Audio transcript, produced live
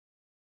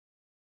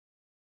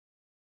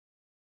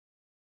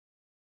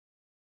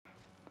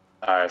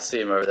Alright, I see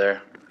him over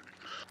there.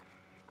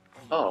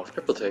 Oh,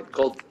 triple take,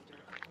 gold.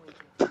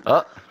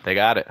 Oh, they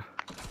got it.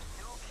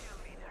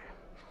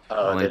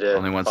 Oh, they did.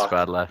 Only one Fuck.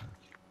 squad left.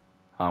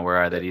 Oh, where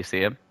are they? Do you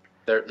see him?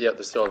 Yep,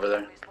 they're still over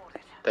there.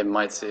 They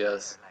might see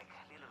us.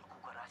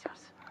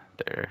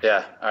 There.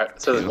 Yeah, alright,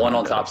 so there's one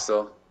on top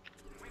still.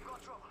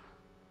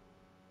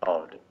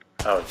 Oh,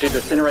 dude,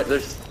 they're spinning right.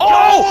 There's.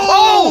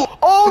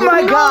 Oh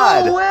my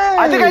God! No way!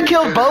 I think I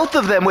killed both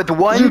of them with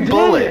one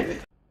bullet.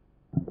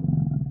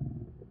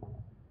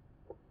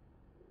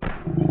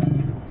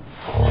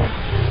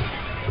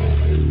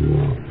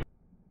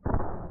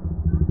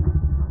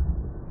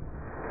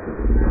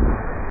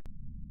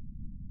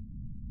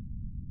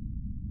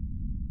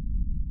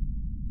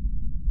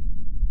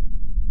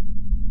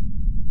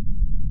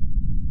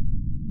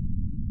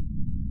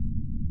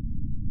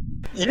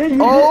 Yeah, you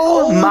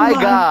Oh did. my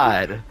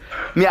God!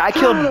 Yeah, I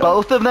killed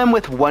both of them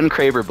with one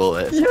KRABER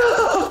bullet. Yeah.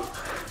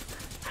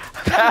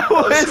 That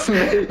was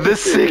the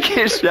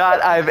sickest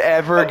shot I've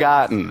ever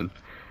gotten.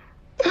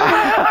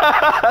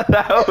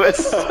 That was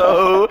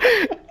so.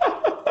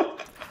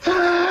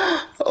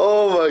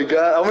 Oh my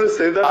God! I'm gonna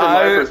save that from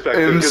my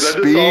perspective because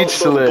I just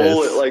saw the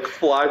bullet like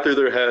fly through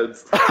their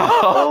heads.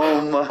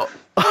 Oh my!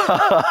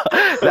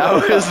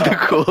 That was the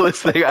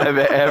coolest thing I've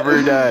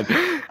ever done.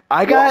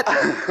 I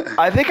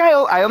think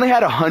I only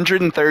had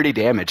 130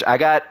 damage. I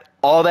got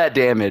all that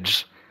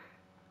damage.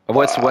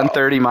 What's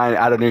 130 mine?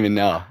 I don't even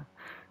know.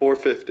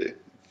 450.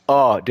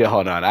 Oh, dude,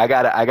 hold on. I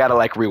gotta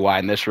like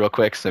rewind this real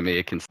quick so maybe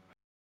it can.